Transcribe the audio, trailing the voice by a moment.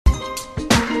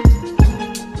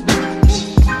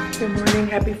Good morning,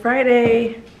 happy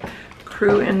Friday.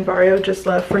 Crew and Vario just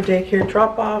left for daycare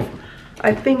drop off.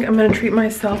 I think I'm gonna treat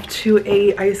myself to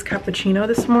a iced cappuccino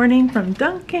this morning from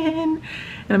Dunkin'.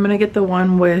 And I'm gonna get the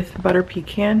one with butter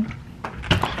pecan.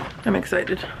 I'm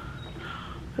excited.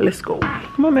 Let's go.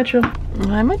 Come on, Metro.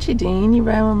 Hi, Muchie Dean. You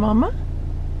riding with Mama?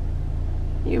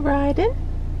 You riding?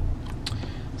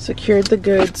 Secured the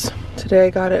goods. Today I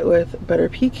got it with butter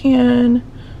pecan.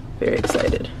 Very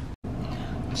excited.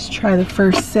 Let's try the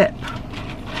first sip.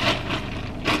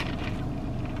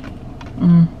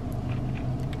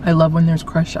 I love when there's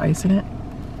crushed ice in it.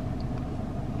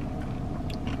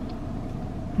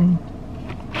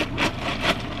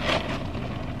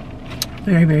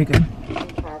 Very, very good.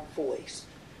 Our voice.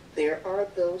 There are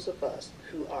those of us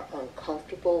who are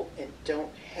uncomfortable and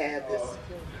don't have this.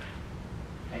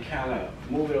 And kind of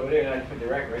move it over there, and I can put the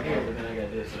rack right here, but then I got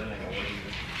this, so then I got work.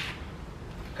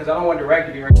 Because I don't want the rack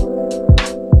to be right.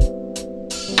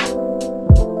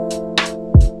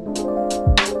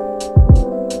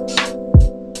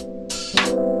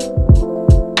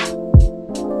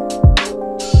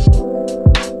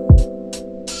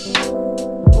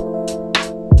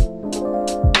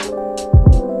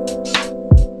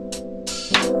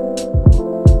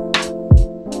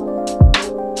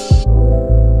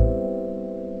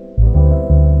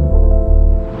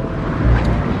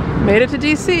 Made it to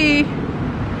DC.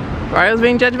 Vario's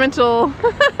being judgmental.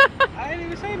 I didn't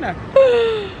even say nothing.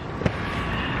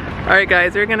 Alright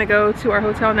guys, we're gonna go to our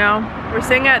hotel now. We're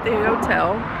staying at the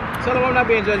hotel. Tell them I'm not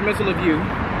being judgmental of you.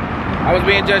 I was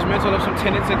being judgmental of some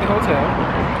tenants at the hotel.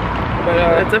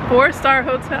 But it's a 4-star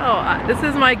hotel. This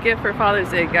is my gift for Father's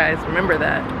Day, guys. Remember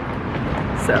that.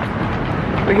 So,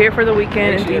 we're here for the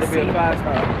weekend in DC. Be a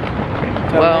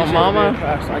 5-star. Well, Mama.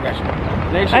 I got you.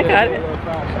 I got it.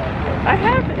 I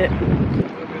have it.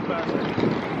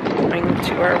 Going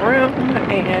to our room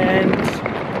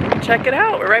and check it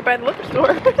out. We're right by the liquor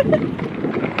store.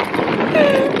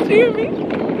 Do you hear me?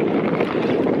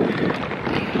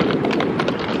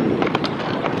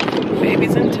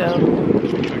 Baby's in tow.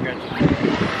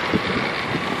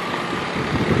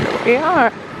 Here we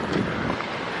are.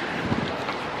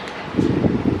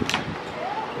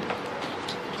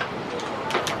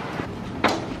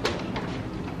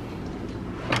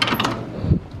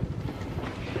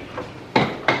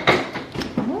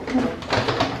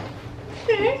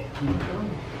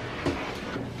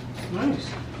 Nice.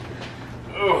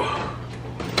 Oh.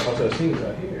 Also, the scenes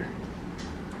out here.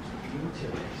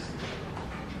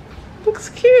 Looks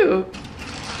cute.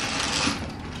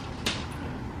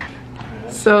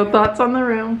 So, thoughts on the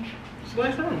room? It's a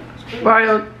nice room.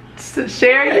 Vario,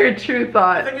 share your true I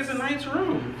thoughts. think it's a nice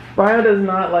room. Vario does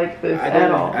not like this at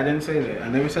all. I didn't say that. I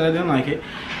never said I didn't like it.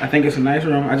 I think it's a nice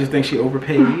room. I just think she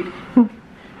overpaid.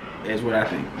 Is what I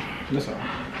think. That's all.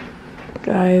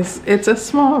 Guys, it's a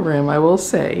small room, I will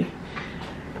say.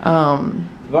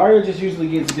 Vario just usually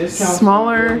gets discounts.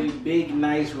 Smaller, for really big,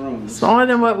 nice rooms. Smaller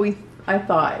than what I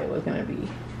thought it was gonna be.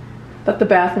 Thought the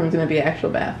bathroom was gonna be an actual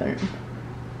bathroom.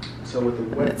 So with the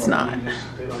wet It's not.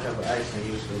 They don't have the ice, and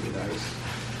you still get ice.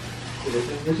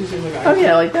 Like Oh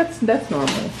yeah, like that's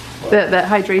normal. That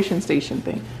hydration station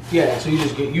thing. Yeah, so you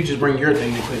just bring your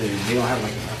thing and put it in. They don't have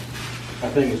like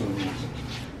a thing is what it is.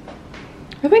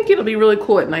 I think it'll be really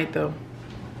cool at night though.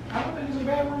 I don't think it's a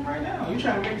bad room right now. You're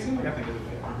trying to make it seem like I think it's a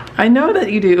bad room. I know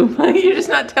that you do. You're just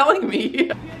not telling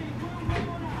me.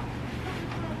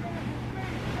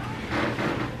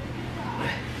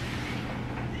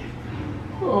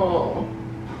 Oh.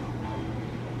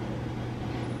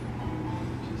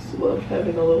 Just love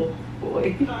having a little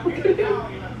boy. Look at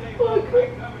him. Look.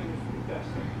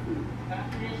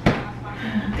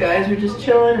 Guys, we're just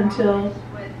chilling until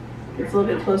it's a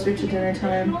little bit closer to dinner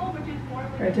time.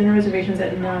 Our dinner reservation's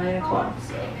at 9 o'clock,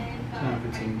 so.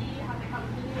 9:15.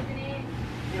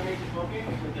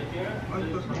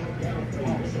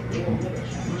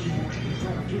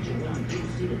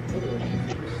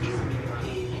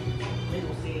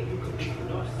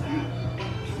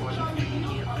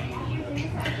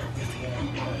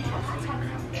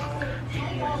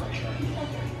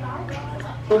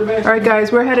 Alright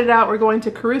guys, we're headed out. We're going to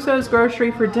Caruso's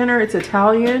Grocery for dinner. It's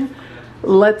Italian.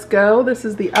 Let's go. This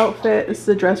is the outfit. This is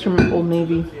a dress from Old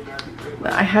Navy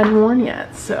that I hadn't worn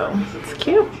yet, so it's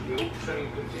cute.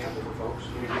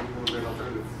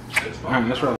 Alright,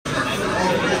 let's roll.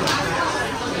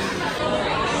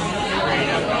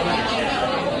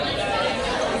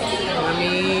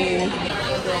 Yummy.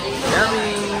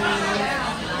 Yummy.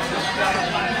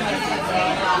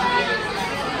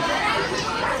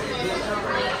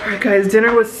 Alright guys,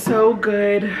 dinner was so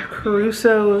good.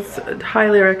 Caruso's,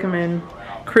 highly recommend.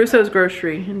 Caruso's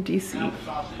Grocery in DC.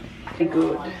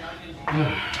 Good.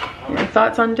 Your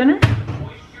thoughts on dinner?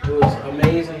 It was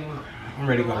amazing. I'm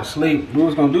ready to go to sleep. We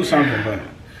was gonna do something, but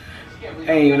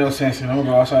ain't even no sense in it. I'm gonna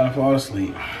go outside and fall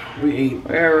asleep.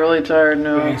 We're really tired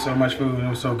now. We ate so much food. It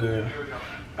was so good.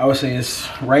 I would say it's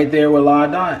right there with La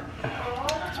Dot.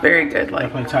 It's very good. Like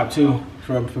definitely top 2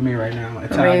 for me right now.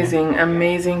 Italian.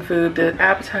 Amazing food. The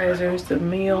appetizers, the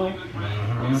meal.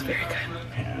 It's very good.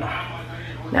 Yeah.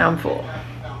 Now I'm full.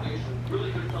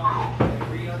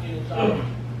 Oh,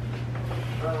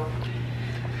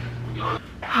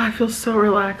 I feel so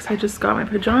relaxed. I just got my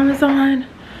pajamas on.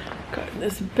 Got in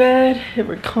this bed. It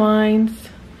reclines.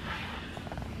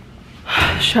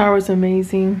 The shower's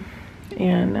amazing.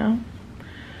 And now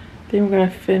then we're gonna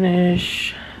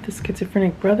finish the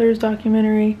Schizophrenic Brothers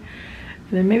documentary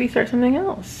and then maybe start something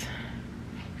else.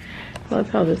 I love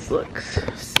how this looks.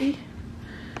 See?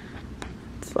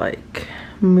 It's like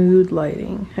mood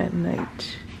lighting at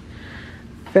night.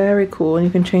 Very cool, and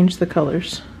you can change the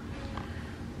colors.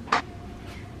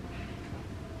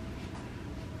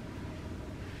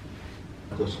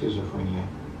 The schizophrenia.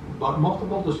 But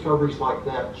multiple discoveries like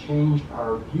that changed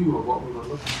our view of what we were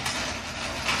looking at.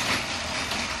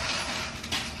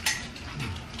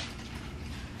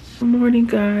 Good morning,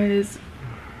 guys.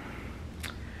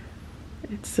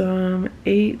 It's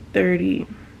 8:30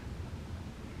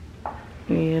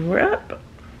 and we're up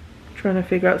trying to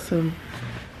figure out some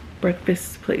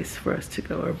breakfast place for us to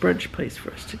go, or brunch place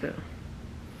for us to go.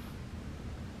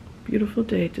 Beautiful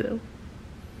day though.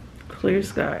 Clear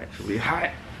skies. It'll be hot.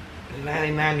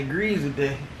 99 degrees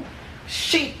today.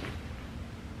 Shit.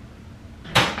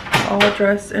 All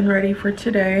dressed and ready for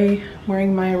today.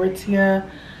 Wearing my Aritzia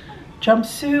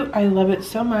jumpsuit. I love it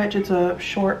so much. It's a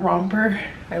short romper.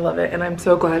 I love it, and I'm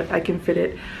so glad I can fit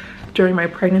it during my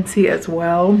pregnancy as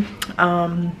well.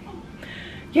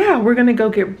 Yeah, we're gonna go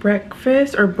get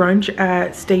breakfast or brunch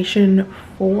at Station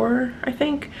 4, I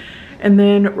think. And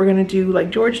then we're gonna do like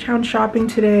Georgetown shopping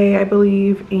today, I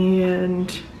believe, and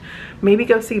maybe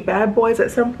go see Bad Boys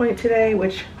at some point today,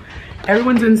 which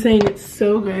everyone's been saying it's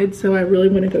so good, so I really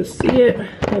wanna go see it.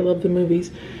 I love the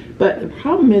movies. But the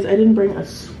problem is I didn't bring a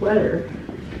sweater.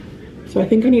 So I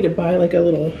think I need to buy like a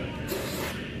little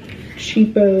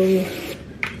cheapo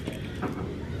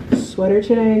sweater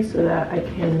today so that I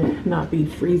can not be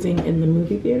freezing in the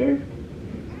movie theater.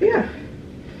 Yeah.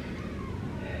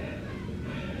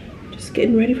 Just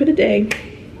getting ready for the day.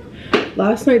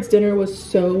 Last night's dinner was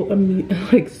so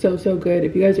so good.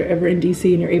 If you guys are ever in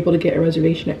DC and you're able to get a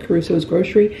reservation at Caruso's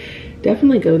Grocery,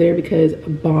 definitely go there because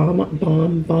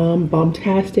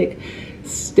bombastic,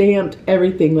 stamped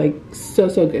everything, like so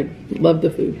good. Love the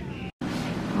food.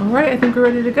 All right, I think we're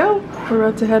ready to go. We're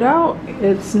about to head out.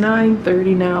 It's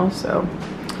 9:30 now, so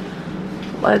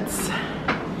let's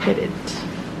hit it.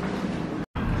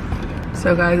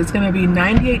 So guys, it's gonna be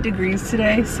 98 degrees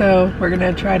today, so we're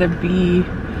gonna try to be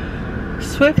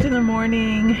swift in the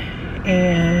morning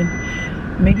and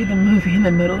maybe the movie in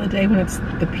the middle of the day when it's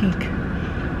the peak,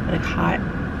 like hot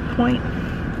point.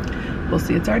 We'll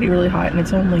see. It's already really hot and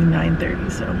it's only 9:30,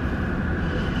 so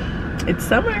it's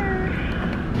summer.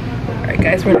 All right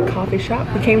guys, we're at a coffee shop.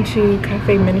 We came to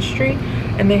Cafe Ministry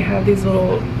and they have these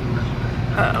little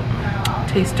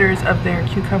tasters of their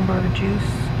cucumber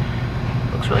juice.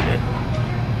 Looks really good.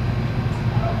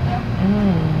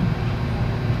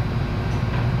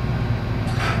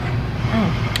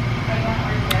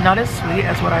 Not as sweet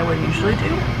as what I would usually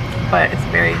do, but it's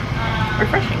very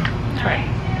refreshing. Try it.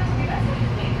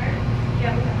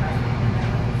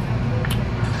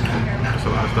 There's a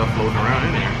lot of stuff floating around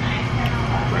in there.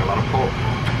 Like a lot of pulp.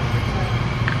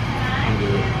 I'm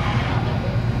good.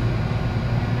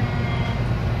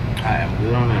 I am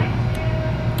good on that.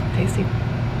 Tasty.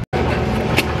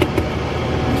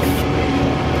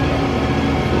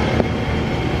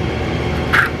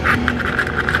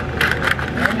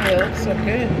 It looks so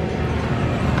good.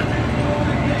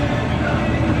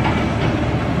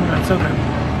 Oh, it's so good.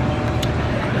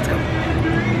 Let's go.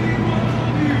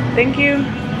 Thank you.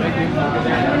 Thank you.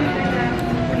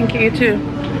 Thank you, you too.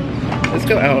 Let's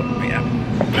go out. Yeah.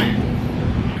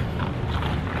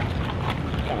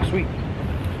 Kind of sweet.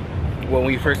 Well,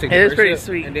 when you first take the It is first pretty sip,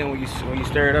 sweet. and then when you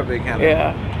stir it up, it kind of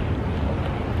Yeah.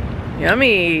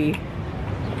 Yummy.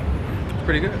 it's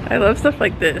pretty good. I love stuff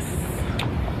like this.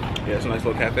 Yeah, it's a nice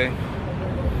little cafe.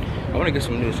 I want to get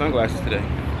some new sunglasses today.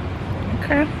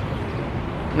 Okay.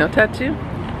 No tattoo?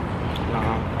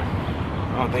 Nah,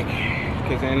 I don't think.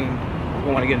 Because then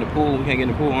we want to get in the pool. We can't get in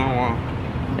the pool. I don't want.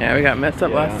 Yeah, we got messed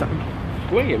up Yeah. last time.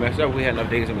 We didn't get messed up. We had enough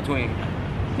days in between.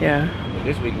 Yeah. But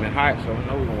this week been hot, so I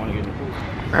know we don't want to get in the pool.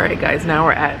 Alright guys, now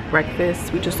we're at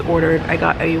breakfast. We just ordered, I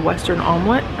got a Western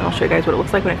omelet. And I'll show you guys what it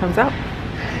looks like when it comes out.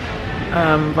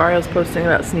 Vario's posting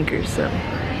about sneakers, so.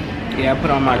 Yeah, I put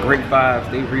on my Great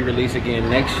 5s. They re-release again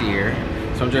next year.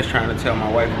 So I'm just trying to tell my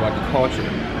wife about the culture.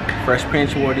 Fresh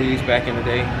Prince wore these back in the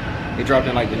day. They dropped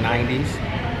in like the 90s.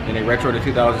 And they retro to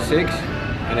 2006.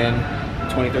 And then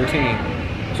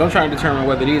 2013. So I'm trying to determine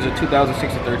whether these are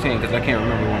 2006 or 13 because I can't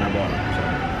remember when I bought them. So.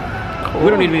 Cool. We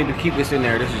don't even need to keep this in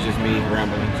there. This is just me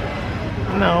rambling. So.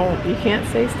 No, you can't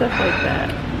say stuff like that.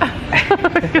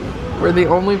 We're the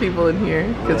only people in here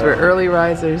because we're early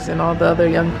risers and all the other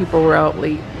young people were out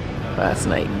late last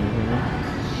night.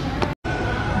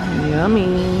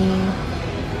 Yummy.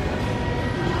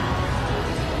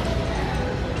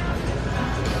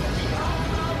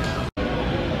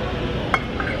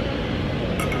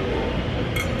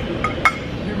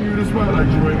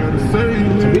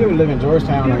 To be able to live in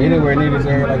Georgetown or anywhere near this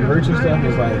area, like virtue stuff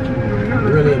is like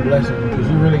really a blessing because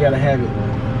you really gotta have it.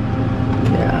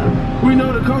 Yeah. We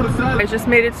know the code of silence. I just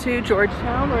made it to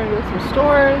Georgetown. We're gonna go to some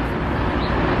stores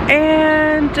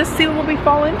and just see what we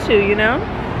fall into, you know?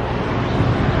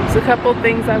 There's a couple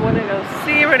things I want to go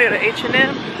see. We're gonna go to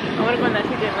H&M. I want to go in that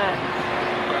TJ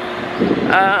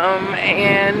Maxx.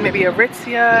 And maybe a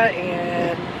Aritzia,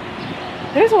 and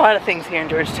there's a lot of things here in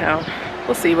Georgetown.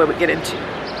 We'll see what we get into.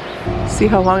 See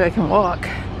how long I can walk.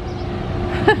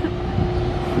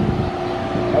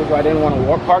 That's why I didn't want to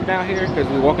walk park down here because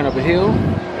we're walking up a hill.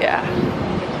 Yeah,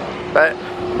 but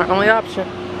my only option.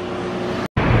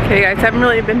 Okay guys, haven't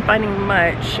really been finding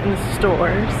much in the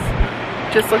stores.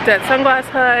 Just looked at Sunglass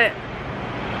Hut,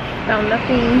 found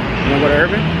nothing. You wanna go to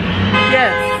Urban?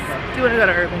 Yes, do want to go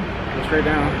to Urban. Go straight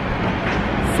down.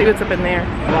 See what's up in there.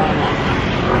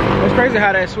 It's crazy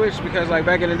how that switched because like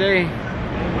back in the day,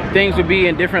 things would be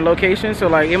in different locations. So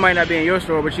like it might not be in your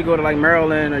store, but you go to like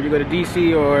Maryland or you go to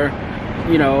DC or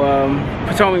you know,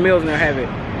 Potomac Mills and they'll have it.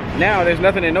 Now there's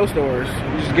nothing in those stores.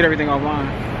 You just get everything offline.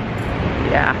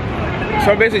 Yeah.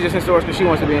 So I'm basically just in stores because she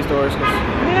wants to be in stores. I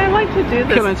mean, I like to do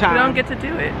this. Killing time. We don't get to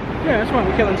do it. Yeah, that's fun.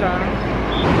 We're killing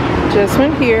time. Just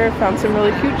went here, found some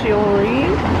really cute jewelry.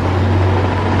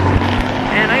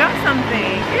 And I got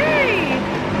something. Yay!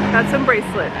 Got some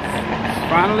bracelets.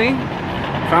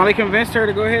 Finally convinced her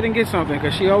to go ahead and get something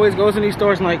because she always goes in these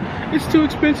stores and like, it's too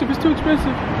expensive, it's too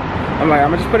expensive. I'm like,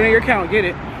 I'm gonna just put it in your account, get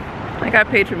it. I got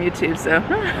paid from YouTube, so.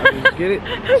 Just get it.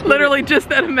 Just literally get it. just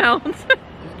that amount. Just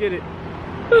get it.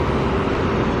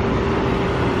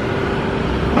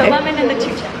 The lemon and the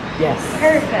chucha. Yes.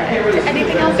 Perfect.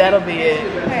 Anything else? That'll be it.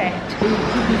 Okay.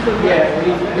 Yeah.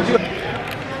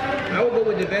 I would go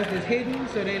with the vest that's hidden,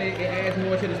 so then it adds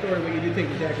more to the story when you do take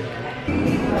the jacket off.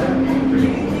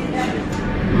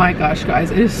 My gosh,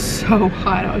 guys, it is so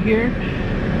hot out here.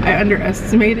 I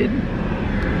underestimated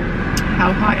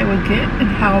how hot it would get and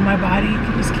how my body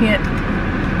just can't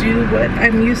do what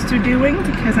I'm used to doing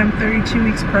because I'm 32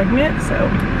 weeks pregnant. So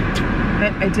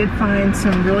I did find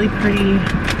some really pretty,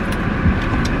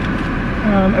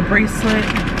 a bracelet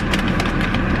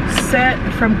set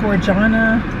from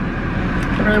Gorgiana.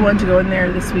 I really wanted to go in there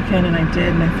this weekend and I did,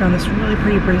 and I found this really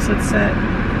pretty bracelet set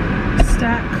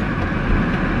stack.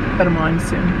 Put them on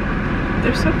soon.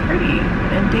 They're so pretty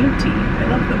and dainty. I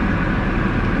love them.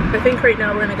 I think right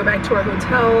now we're gonna go back to our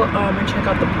hotel and check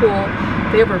out the pool.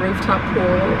 They have a rooftop pool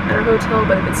at our hotel,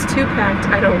 but if it's too packed,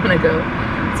 I don't wanna go.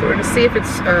 So we're gonna see if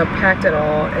it's packed at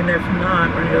all, and if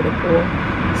not, we're gonna go to the pool.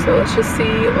 So let's just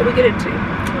see what we get into.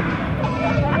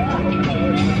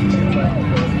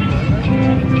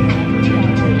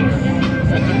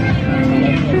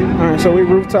 Alright, so we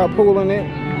rooftop pooling it.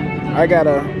 I got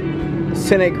a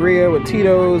Sangria with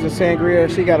Tito's and Sangria.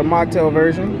 She got a mocktail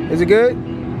version. Is it good?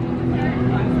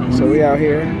 So we out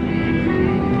here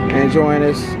enjoying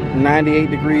this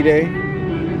 98-degree day.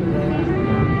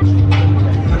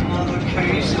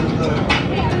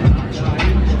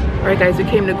 Alright guys, we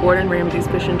came to Gordon Ramsay's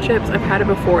Fish and Chips. I've had it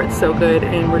before, it's so good,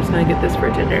 and we're just gonna get this for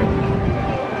dinner.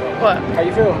 What? How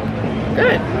you feel?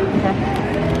 Good.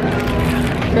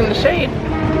 In the shade.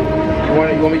 You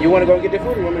want to go get the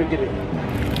food or you want me to get it?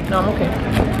 No, I'm okay.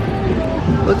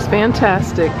 Looks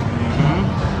fantastic.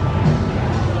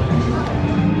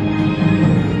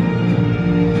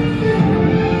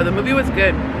 The movie was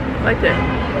good. I liked it. It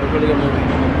was a really good movie.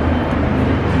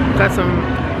 Got some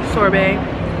sorbet.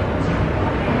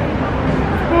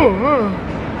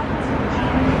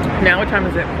 Now what time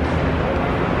is it?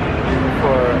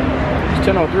 It's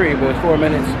 10:03, but it's 4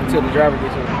 minutes until the driver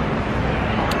gets here.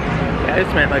 Yeah, I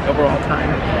just meant like overall time.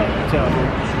 10:03.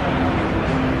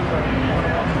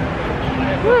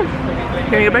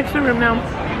 Gonna get back to the room now.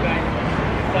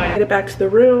 Headed back to the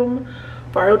room.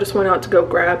 Vario just went out to go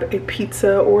grab a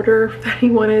pizza order that he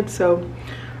wanted, so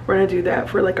we're gonna do that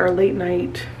for like our late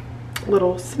night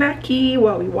little snacky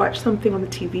while we watch something on the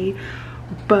TV.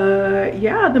 But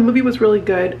yeah, the movie was really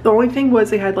good. The only thing was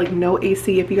they had like no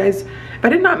AC. If I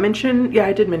did not mention, yeah,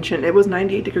 I did mention it was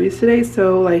 98 degrees today,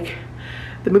 so like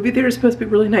the movie theater is supposed to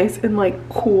be really nice and like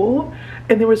cool,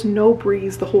 and there was no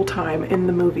breeze the whole time in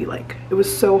the movie. Like it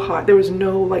was so hot, there was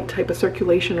no like type of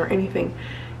circulation or anything.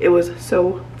 It was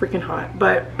so freaking hot.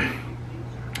 But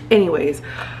anyways,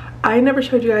 I never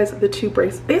showed you guys the 2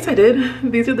 bracelets. Yes, I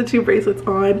did. These are the 2 bracelets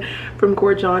on from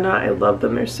Georgetown. I love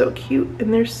them. They're so cute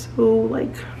and they're so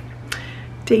like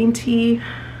dainty.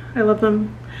 I love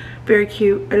them. Very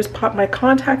cute. I just popped my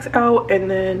contacts out and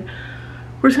then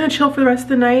we're just gonna chill for the rest of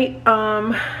the night.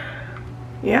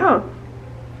 Yeah.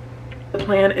 The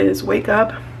plan is wake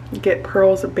up, get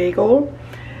Pearl's a bagel,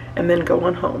 and then go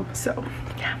on home. So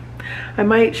yeah, I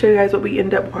might show you guys what we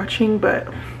end up watching, but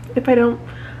if I don't,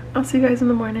 I'll see you guys in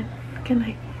the morning. Good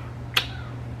night.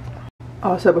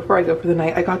 Also, before I go for the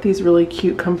night, I got these really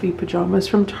cute comfy pajamas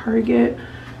from Target,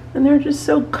 and they're just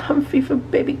so comfy for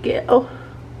baby girl.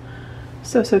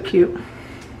 So cute.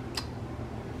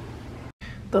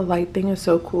 The light thing is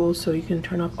so cool, so you can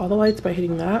turn off all the lights by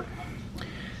hitting that.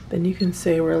 Then you can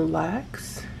say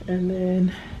relax, and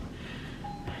then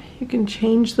you can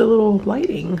change the little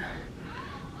lighting.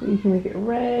 You can make it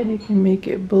red, you can make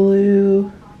it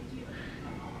blue,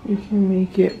 you can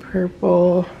make it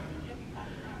purple,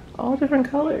 all different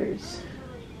colors.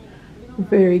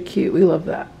 Very cute, we love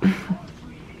that.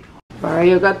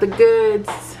 Vario got the goods.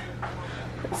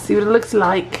 Let's see what it looks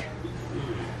like.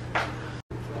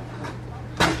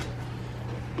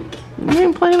 You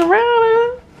ain't playing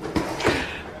around,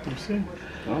 Let's see.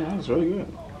 Oh, that was really good.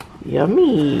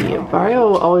 Yummy.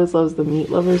 Vario always loves the meat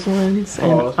lovers ones,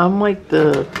 and I'm like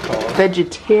the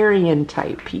vegetarian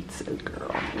type pizza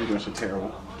girl. You're doing so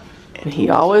terrible. And he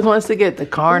always wants to get the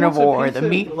carnivore, the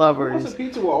meat lovers. What's a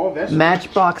pizza with all vegetables?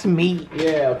 Matchbox meat.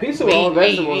 Yeah, pizza with all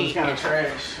vegetables is kind of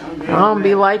trash. I don't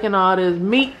be liking all this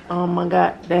meat on my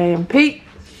goddamn Pete.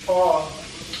 Pause.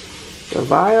 So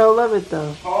Vario love it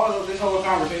though. Pause this whole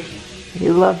conversation. He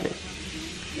love it.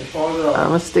 Pause it off.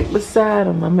 I'ma stick beside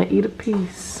him. I'ma eat a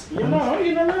piece. You know,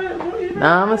 you know that.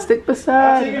 Nah, I'ma stick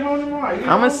beside him.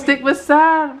 I'ma stick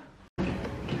beside him.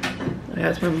 I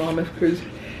asked my mom if Cruz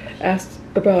asked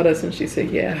about us, and she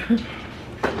said yeah.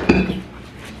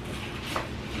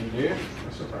 Yeah,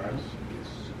 that's surprising.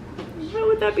 Why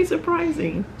would that be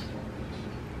surprising?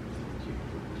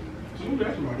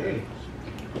 That's my day.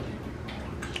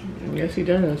 Yes, he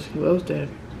does. He loves Dad.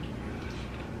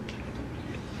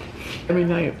 Every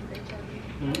night.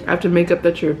 I have to make up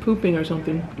that you're pooping or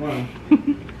something. Wow.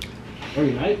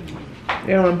 Every night?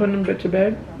 Yeah, when I'm putting him to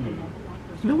bed.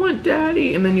 I want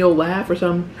Daddy, and then you'll laugh or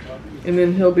something, and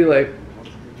then he'll be like,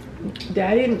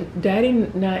 Daddy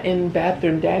not in the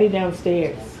bathroom, Daddy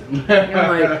downstairs. And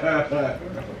I'm like,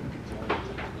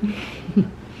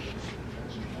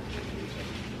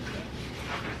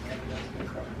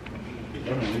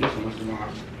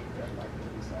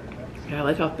 yeah, I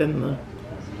like how thin the.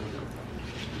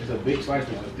 It's a big slice,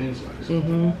 but it's a thin slice.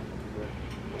 Mm-hmm.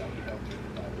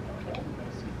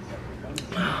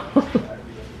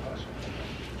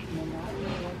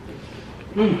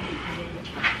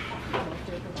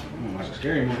 That's a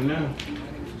scary movie now.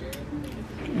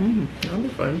 That'll be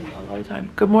fun. All the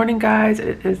time. Good morning, guys.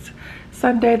 It is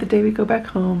Sunday, the day we go back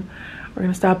home. We're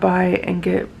gonna stop by and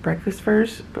get breakfast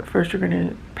first, but first we're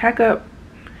gonna pack up,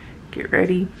 get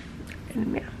ready,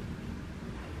 and yeah.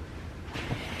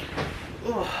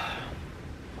 Ugh.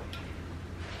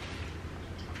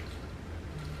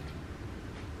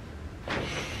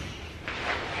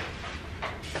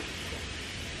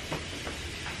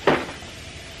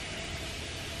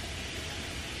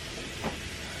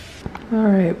 All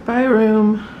right, by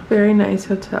room, very nice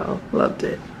hotel, loved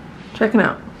it. Checking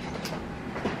out.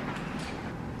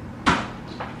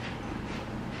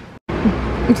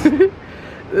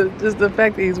 Just the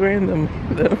fact that he's wearing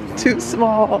the too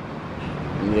small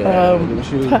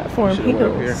platform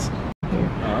heels.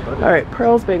 All right,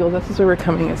 Pearl's Bagels, this is where we're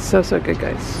coming. It's so good,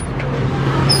 guys.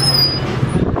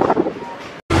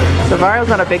 So Vario's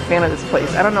not a big fan of this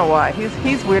place. I don't know why.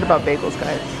 He's weird about bagels,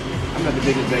 guys. I'm not the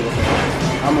biggest bagel fan.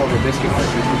 I'm more of a biscuit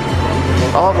person.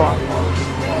 All along.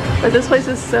 But this place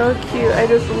is so cute. I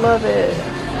just love it.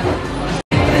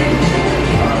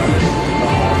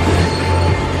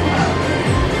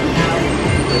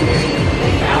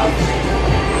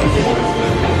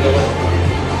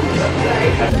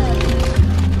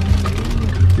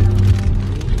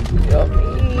 Yummy.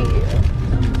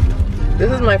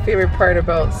 This is my favorite part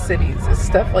about cities, is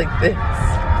stuff like this.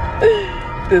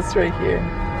 this right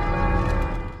here.